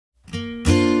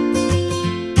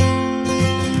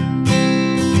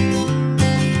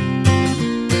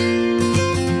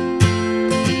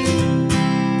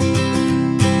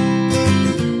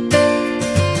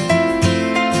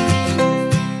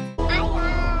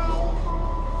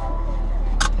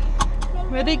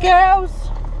Ready, girls?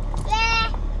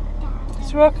 Yeah.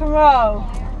 Let's rock and roll.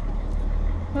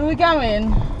 Where are we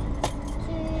going? To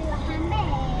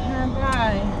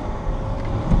Hanbay.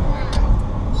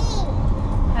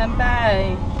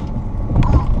 Hanbay.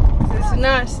 It's a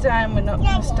nice day and we're not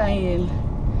going to stay in.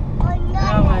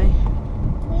 Are we?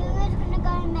 We were going to go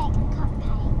and make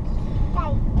cupcakes.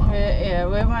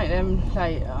 We'll make them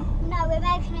later. No, we're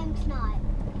making them tonight.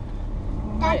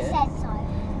 Dad said so.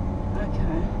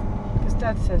 Okay. Because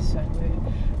Dad says so.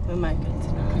 We'll make it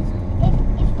tonight.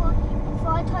 If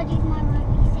I told you my room,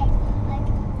 he said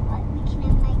like we can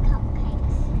make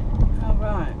cupcakes. Oh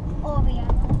right. Oreo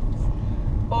ones.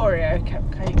 Oreo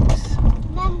cupcakes.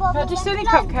 Remember Not just any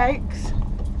cupcakes.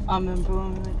 I remember when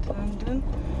we went to London.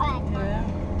 I had Yeah.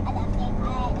 the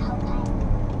whole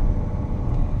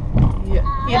cake. Yeah.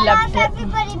 You loved it.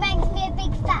 Everybody makes me a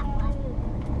big fat one.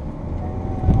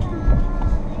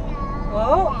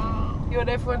 What? You want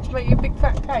everyone to make you a big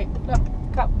fat cake? Look,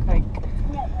 cupcake.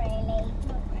 Not really.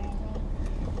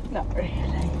 Not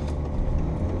really.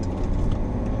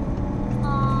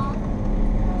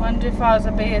 Aww. Wonder if ours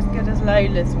will be as good as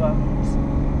Lola's ones.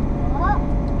 What?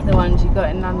 The ones you got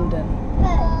in London.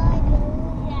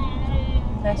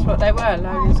 That's what they were,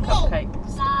 Lola's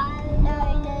cupcakes.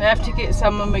 We have to get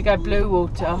some when we go blue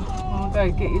water. When we go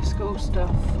get your school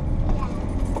stuff.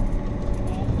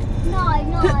 No.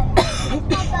 It's my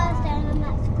birthday and I'm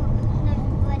at school and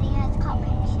everybody has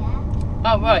cupcakes, yeah?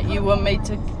 Oh right, you want me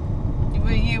to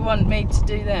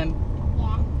do them?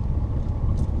 Yeah.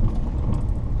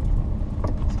 I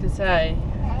was going to say,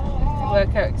 they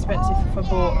work out expensive if I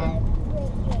bought them.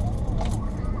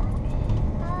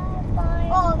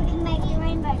 Or we can make the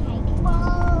rainbow cake.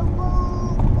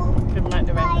 Could make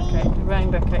the rainbow cake. The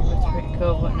rainbow cake was pretty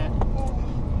cool, wasn't it?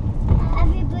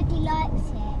 Everybody likes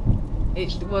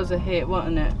it. It was a hit,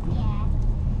 wasn't it? Yeah.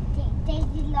 They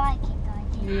did like it though,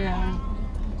 didn't Yeah.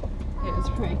 It was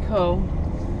pretty cool.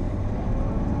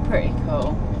 Pretty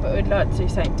cool. But we'd like to do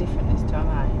something different this time,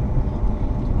 eh?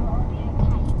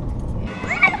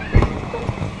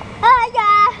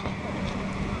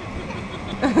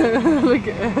 Look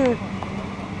at her.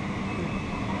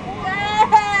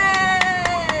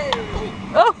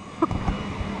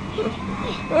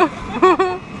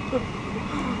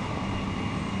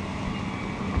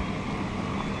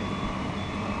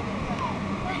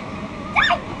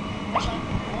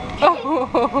 Oh!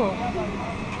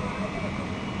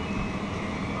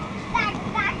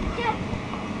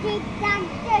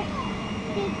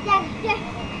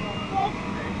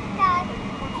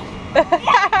 I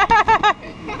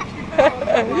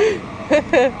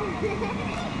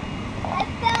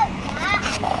felt that.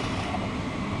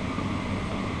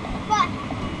 1,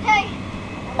 2,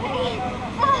 3,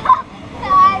 4,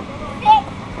 5, 6,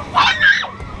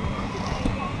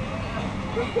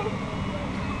 7.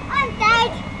 I'm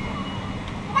dead.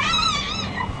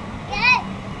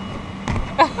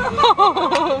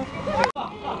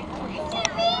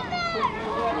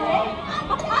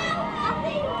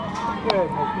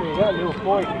 That little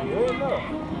boy can do it, look.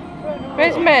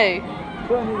 Where's me?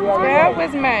 Yeah,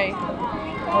 where's me?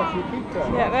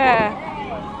 Yeah, there.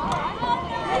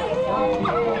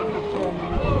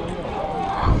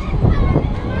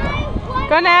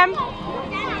 Go on, Em.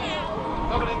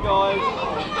 Coming in, guys.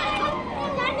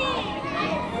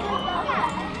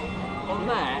 On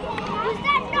that?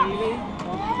 Really?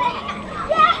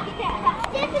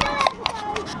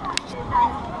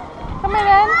 Come in,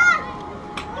 Em.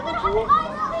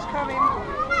 Just come in.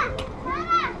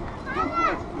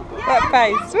 That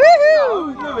face.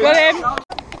 Woohoo! Got him.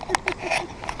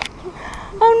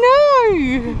 Oh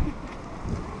no!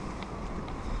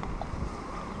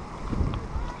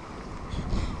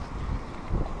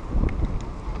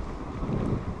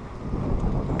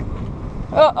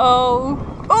 Uh-oh.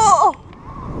 Oh!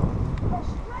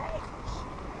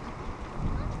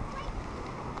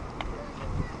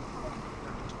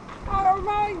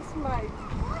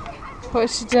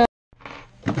 What's she done?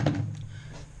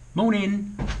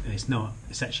 Morning. It's not.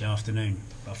 It's actually afternoon.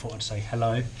 But I thought I'd say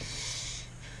hello.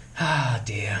 Ah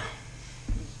dear.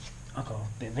 I've got a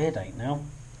bit of a headache now.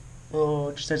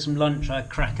 Oh, just had some lunch. I had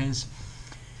crackers.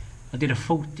 I did a I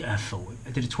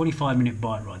did a 25-minute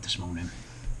bike ride this morning,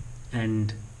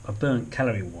 and I burnt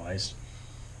calorie-wise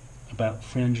about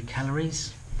 300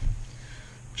 calories,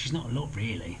 which is not a lot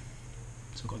really.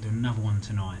 So I've got to do another one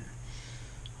tonight.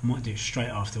 I might do it straight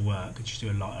after work. Just do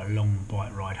a long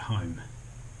bike ride home,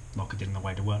 like I did on the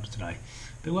way to work today.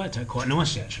 But it worked out quite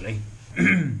nicely actually.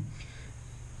 Doing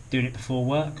it before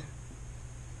work,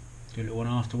 do a little one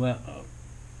after work.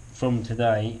 From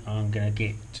today, I'm going to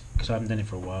get, because I haven't done it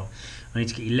for a while, I need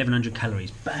to get 1100 calories,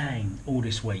 bang, all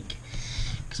this week.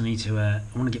 because I need to. I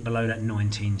want to get below that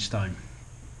 19 stone,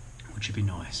 which would be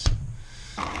nice.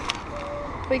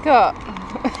 We got.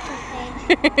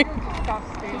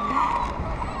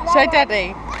 Show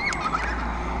Daddy.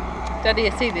 Daddy,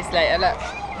 you'll see this later. Look.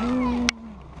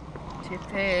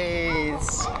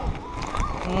 Chippies.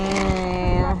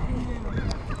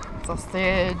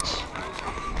 Sausage.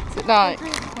 Is it nice?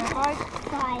 5.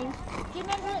 Do you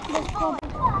remember this boy?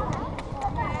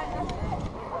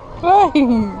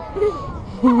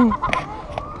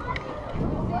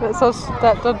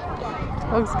 That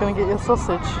dog's going to get your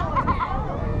sausage.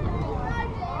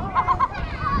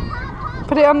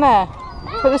 Put it on there.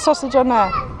 Put the sausage on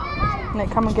there.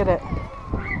 Nick, come and get it.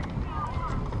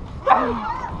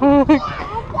 No,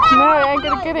 I ain't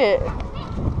going to get it.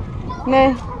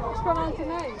 No.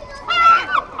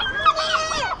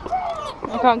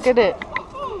 I can't get it.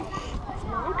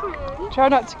 Try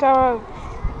not to go out.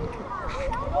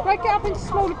 Break it up into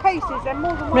smaller pieces, then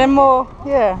more than one. Then more,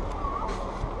 yeah.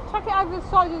 Chuck it over the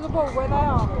side of the wall where they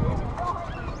are.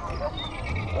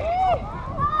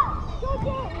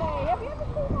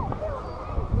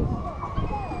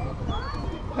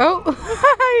 Oh,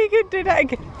 you can do that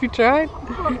again if you tried.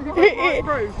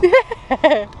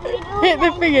 Hit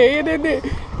the finger in and it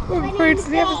through to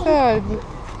the other side.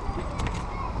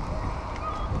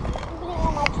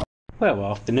 Well,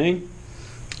 afternoon.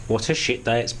 What a shit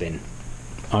day it's been.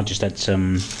 I just had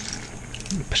some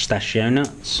pistachio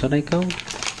nuts, are they called?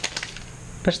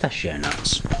 Pistachio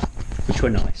nuts, which were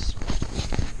nice.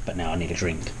 But now I need a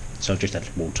drink, so I've just had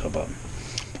water, but...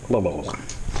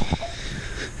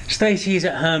 Stacey is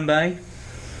at Herne Bay.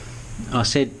 I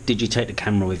said, did you take the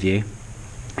camera with you?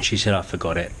 She said, I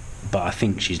forgot it, but I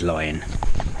think she's lying.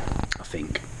 I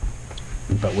think.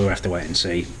 But we'll have to wait and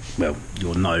see. Well,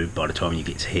 you'll know by the time you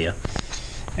get to here.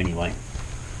 Anyway.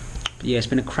 But yeah, it's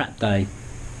been a crap day.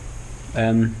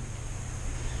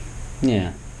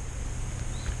 Yeah.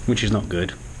 Which is not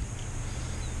good.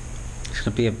 It's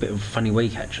going to be a bit of a funny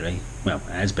week, actually. Well,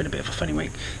 it has been a bit of a funny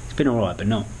week. It's been alright, but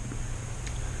not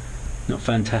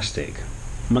fantastic.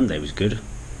 Monday was good.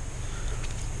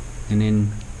 And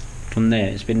then from there,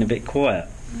 it's been a bit quiet.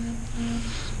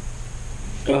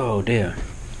 Oh dear.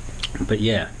 But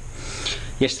yeah.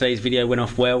 Yesterday's video went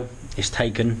off well. It's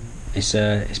taken. It's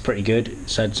pretty good.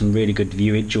 It's had some really good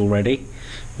viewage already,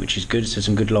 which is good. So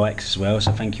some good likes as well.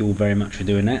 So thank you all very much for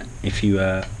doing that. If you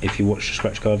watch the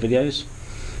scratch card videos,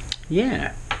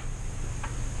 yeah.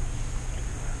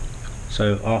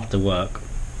 So after work,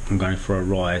 I'm going for a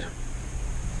ride.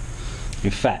 In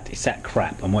fact, it's that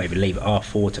crap. I might even leave at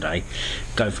 4:30 today,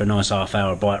 go for a nice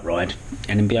half-hour bike ride,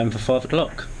 and then be home for 5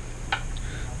 o'clock.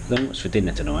 Then what's for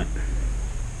dinner tonight?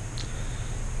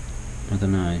 I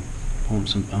don't know. I want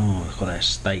some. Oh, I've got that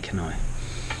steak, and I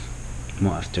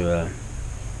might have to.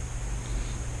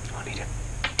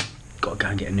 Got to go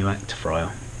and get a new actor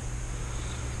fryer.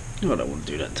 Oh, I don't want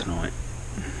to do that tonight.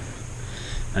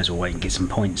 May as well wait and get some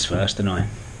points first, don't I?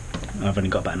 I've only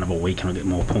got about another week and I'll get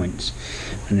more points,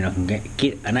 and then I can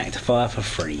get an actor fryer for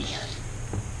free.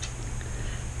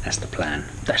 That's the plan.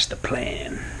 That's the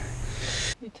plan.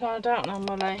 You tired out now,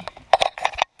 Molly?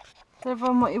 Is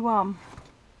everyone what you want?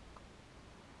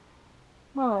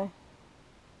 Molly?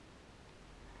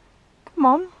 Come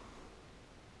on.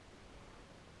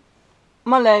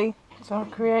 Molly. It's our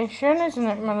creation, isn't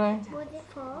it, Molly? What's it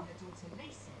for?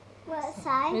 What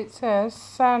size? It says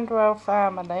Sandwell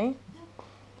family.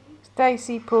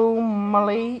 Stacey, Paul,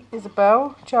 Molly,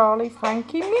 Isabel, Charlie,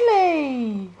 Frankie,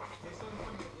 Millie.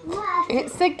 What?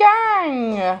 It's the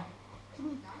gang.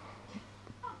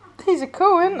 These are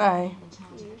cool, aren't they?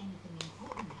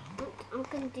 I'm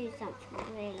going to do something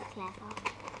really clever.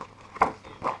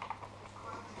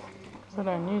 Well,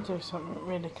 don't you do something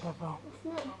really clever? It's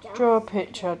not just... Draw a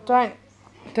picture.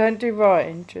 Don't do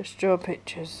writing. Just draw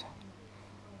pictures.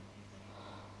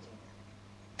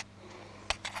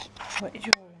 What are you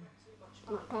drawing?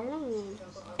 I'm telling you.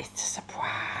 It's a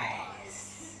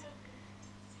surprise.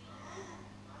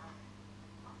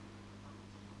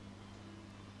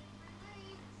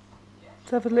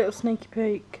 Let's have a little sneaky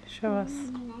peek. Show us.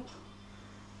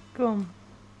 Go on.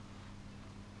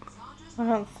 I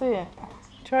can't see it.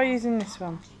 Try using this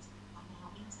one.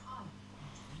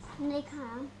 They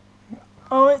can.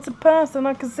 Oh, it's a person.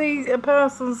 I can see a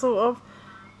person, sort of.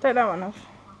 Take that one off.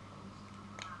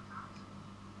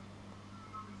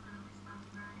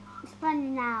 It's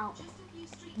running out.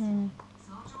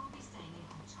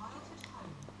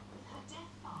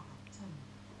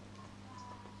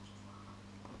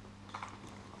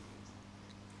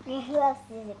 Who else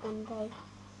is it going to be?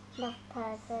 Last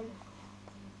person.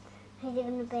 Who's it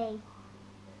going to be?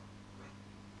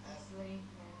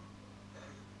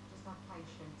 Just have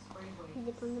patience. is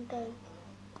it going to be?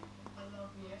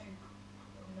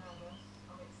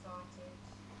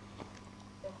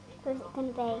 What's it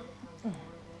going to be?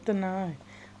 Don't know.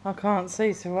 I can't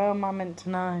see, so how am I meant to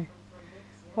know?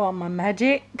 What am I,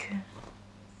 magic?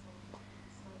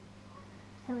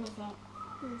 Who is it?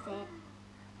 Who is it?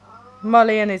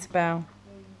 Molly and Isabel.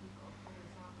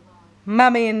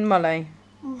 Mummy and Molly.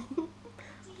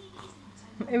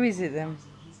 Who is it then?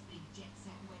 We just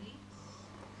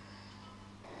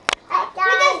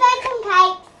made some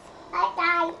cakes.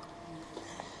 Okay.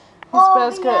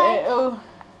 Isabel's got it all.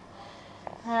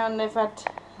 And they've had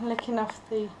licking off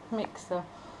the mixer.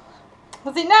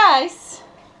 Was it nice?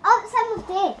 Oh, some of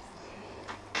this.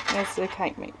 There's the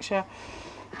cake mixture.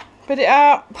 Put it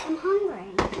up. I'm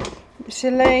hungry.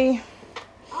 Chilli.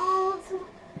 Oh, some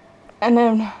And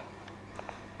then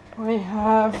we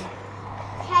have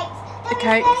cakes. the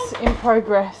cakes in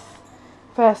progress.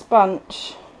 First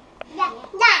bunch. Yeah.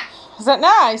 Yeah. Is that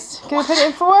nice? Can we put it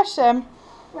in for wash then?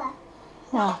 Well,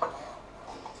 Yeah.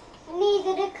 and these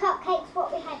are the cupcakes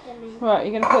what we had them in. Right,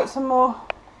 you're going to put some more.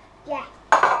 Yeah.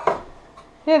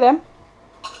 Here then.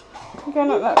 You're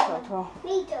going up that circle.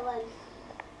 We do them.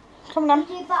 Come on We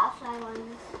then. do butterfly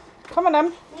ones. Come on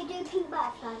then. We do pink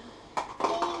butterfly.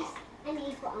 These and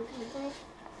these what I'm going to do.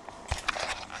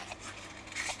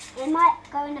 It might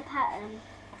go in a pattern.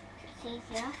 It's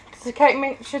easier. Does the cake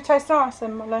mixture taste nice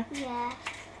then, Molly? Yeah.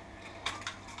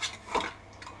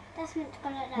 That's meant to go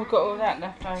like that. We've got all that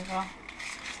left over.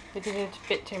 We did it a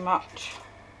bit too much.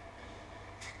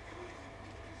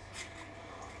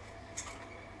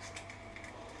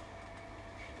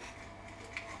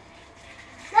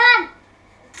 Mum!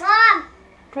 Mum!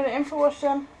 Put it in for wash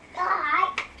then.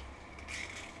 Alright.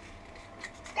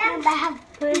 Then we have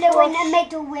Put it blue in for in the wash.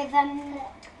 middle with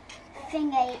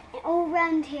thingy. All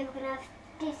round here we're gonna have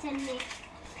this and this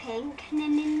pink, and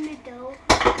then in the middle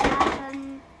we have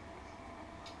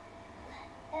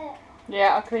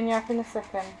Yeah, I'll clean you up in a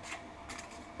second.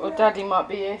 Or Daddy might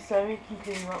be here, so he can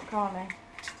clean you up, can't he?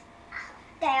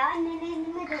 there, and then in the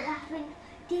middle we're having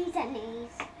these and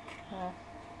these. Yeah.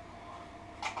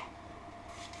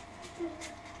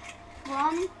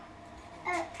 One.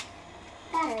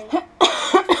 Two.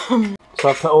 So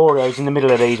I put Oreos in the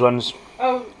middle of these ones.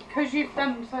 Oh, because you've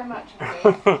done so much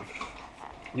of it.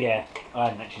 Yeah, I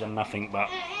haven't actually done nothing, but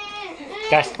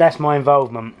that's my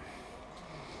involvement.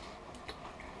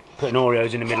 Putting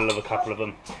Oreos in the middle of a couple of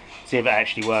them. See if it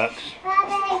actually works.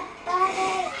 Daddy,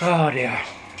 Daddy, Oh dear.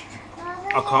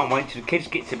 Daddy. I can't wait till the kids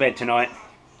get to bed tonight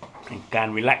and go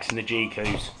and relax in the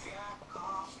G-Coos.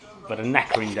 But a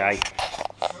knackering day,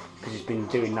 because he's been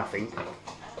doing nothing.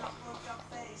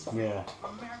 Yeah.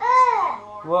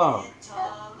 Whoa.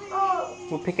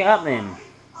 We'll pick it up then.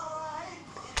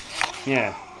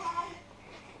 Yeah.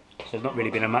 So there's not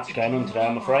really been much going on today,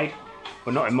 I'm afraid.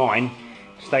 Well, not in mine.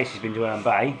 Stacey's been doing her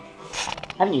bay.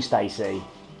 Haven't you, Stacey?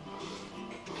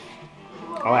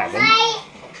 I haven't.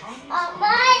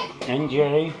 And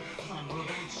you.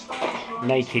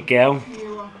 Naked girl.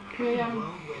 We, Yeah.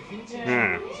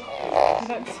 we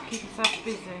like to keep ourselves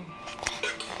busy.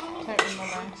 Don't we,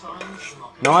 Molly?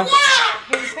 Nice.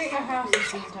 Yeah, we think the house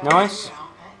is been done. Nice.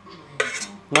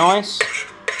 Nice.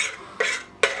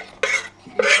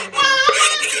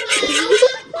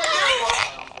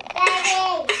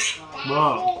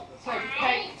 What? It's like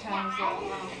cake turns out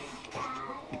now.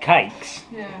 The cakes?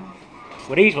 Yeah.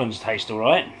 Well, these ones taste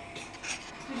alright. Did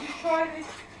you try this?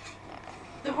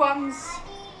 The ones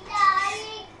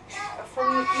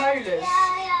from Lola's?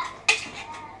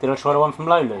 Did I try the one from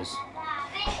Lola's?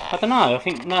 I don't know. I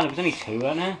think no, there was only two,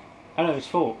 weren't there? Oh no, there was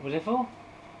four. Was there four?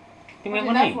 Didn't we I have didn't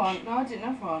one have each? one. No, I didn't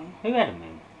have one. Who had them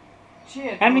then? She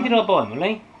had How many one. did I buy,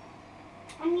 Molly?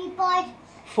 And you bought.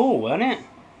 Four, weren't it?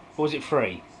 Or was it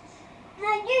three?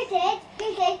 No, you did.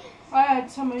 You did. I had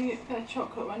some of the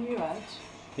chocolate one you had.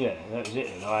 Yeah, that was it.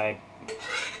 Then.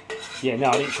 Yeah, no,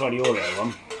 I didn't try the Oreo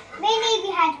one. Me and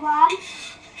Evie had one.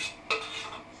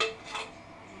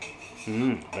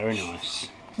 Very nice.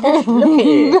 Look at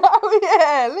it. Oh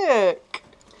yeah, look.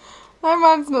 That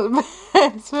man's not the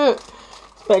best. Look.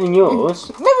 It's better than yours.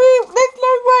 There's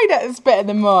no way that's better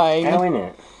than mine. How in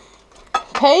it?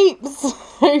 Peeps,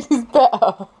 who's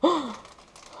better?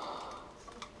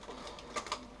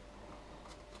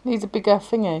 Needs a bigger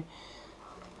thingy.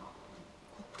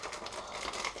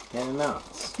 Yeah, the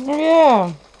nuts. Oh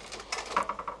yeah.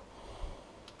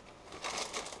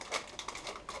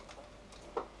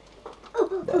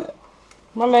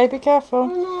 Molly, be careful.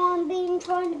 No, I'm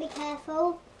trying to be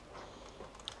careful.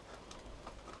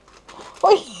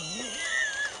 Oi.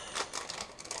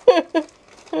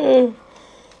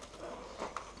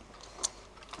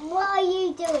 What are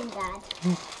you doing, Dad?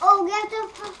 Oh, we have to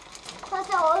pass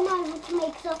it on over to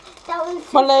make so that one's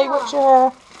too Molly, far. what's your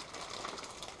hair?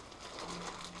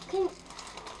 Can...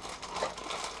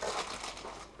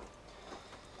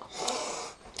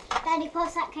 Daddy,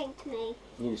 pass that cake to me.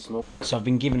 So I've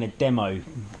been given a demo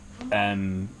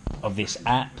of this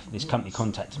app. This company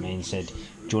contacted me and said,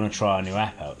 do you want to try a new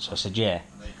app out? So I said, yeah,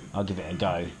 I'll give it a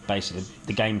go. Basically,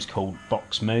 the game's called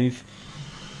Box Move,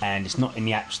 and it's not in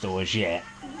the App Store as yet,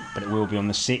 but it will be on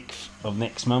the 6th of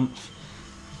next month,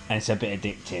 and it's a bit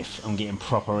addictive. I'm getting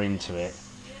proper into it.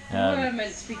 We were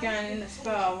meant to be going in the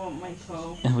spa, weren't we,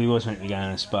 Paul? We was meant to be going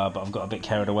to the spa, but I've got a bit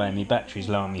carried away, and my battery's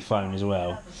low on my phone as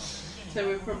well. So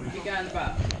we'll probably be going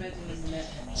about to bed in a minute.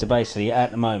 So basically,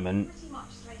 at the moment,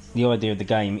 the idea of the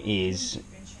game is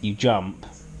you jump,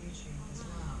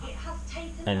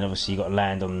 and obviously you've got to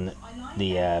land on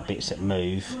the bits that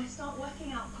move,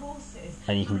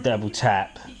 and you can double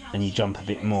tap and you jump a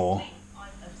bit more.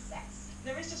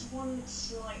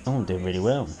 Oh, I'm doing really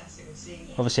well.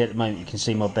 Obviously at the moment you can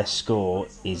see my best score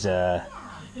is oh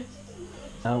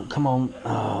come on,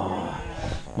 oh,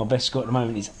 my best score at the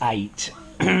moment is 8.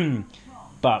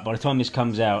 But by the time this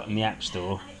comes out in the App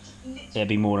Store, it'll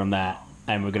be more than that,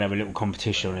 and we're going to have a little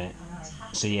competition on it.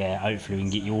 So yeah, hopefully we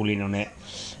can get you all in on it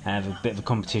and have a bit of a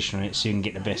competition on it so you can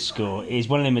get the best score. It's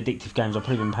one of them addictive games. I've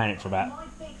probably been playing it for about,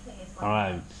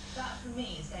 I don't know,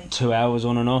 2 hours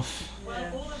on and off.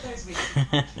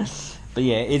 But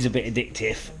yeah, it is a bit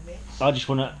addictive. I just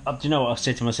want to, do you know what I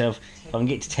said to myself? If I can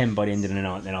get to 10 by the end of the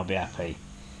night, then I'll be happy.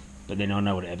 But then I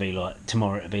know what it'll be like.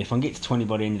 Tomorrow it'll be, if I can get to 20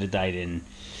 by the end of the day, then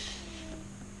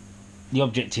the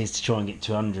object is to try and get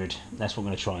to 100. That's what I'm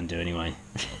going to try and do anyway.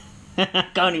 I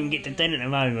can't even get to 10 at the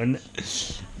moment.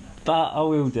 But I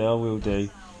will do.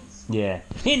 Yeah.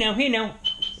 Here now.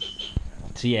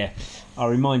 So yeah, I'll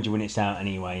remind you when it's out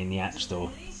anyway in the App Store.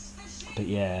 But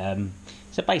yeah,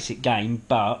 it's a basic game,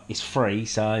 but it's free,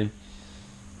 so...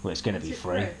 Well, it's going to be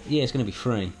free. Yeah, it's going to be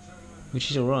free.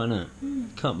 Which is alright, isn't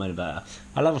it? Can't moan about it.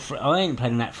 I ain't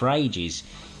played an app for ages.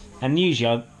 And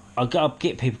usually I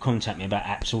get people contact me about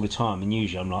apps all the time, and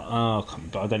usually I'm like, oh,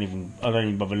 but I don't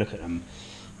even bother look at them.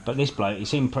 But this bloke, he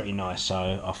seemed pretty nice, so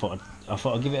I thought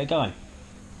I'd give it a go.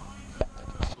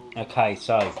 Okay,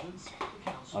 so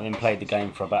I then played the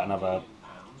game for about another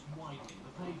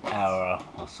hour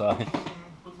or so,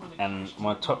 and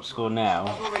my top score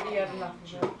now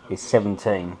is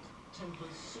 17.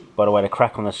 By the way, the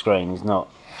crack on the screen is not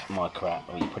my crack.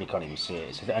 Well, you probably can't even see it.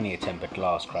 It's only a tempered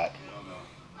glass crack.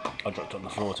 I dropped it on the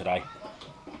floor today.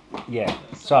 Yeah,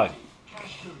 so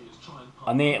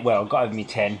I got over me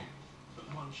 10.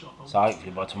 So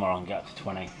hopefully by tomorrow I can get up to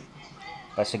 20.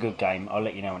 That's a good game. I'll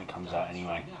let you know when it comes out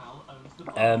anyway.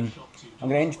 I'm going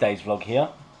to end today's vlog here.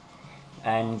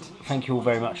 And thank you all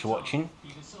very much for watching.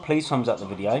 Please thumbs up the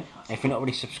video. If you're not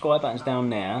already, subscribe button's down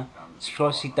there.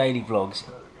 Subscribe to see daily vlogs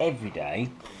every day.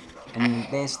 And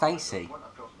there's Stacey.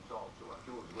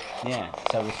 Yeah,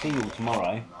 so we'll see you all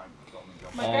tomorrow.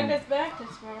 My granddad's birthday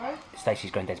tomorrow.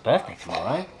 Stacey's granddad's birthday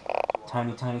tomorrow.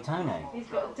 Tony. He's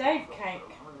got a Dave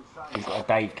cake. He's got a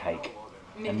Dave cake.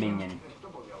 A minion.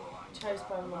 Chose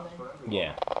by Molly.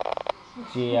 Yeah.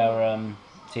 See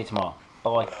you tomorrow.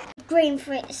 Bye. Green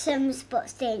for it, some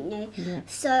spots, didn't you? Yeah.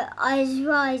 So I was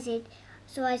rising.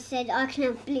 So I said I can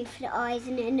have blue for the eyes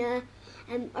and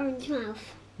then orange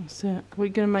mouth. That's it. What are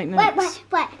you going to make next?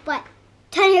 Wait.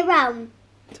 Turn it around.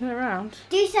 Turn it around.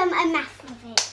 Do some math with it.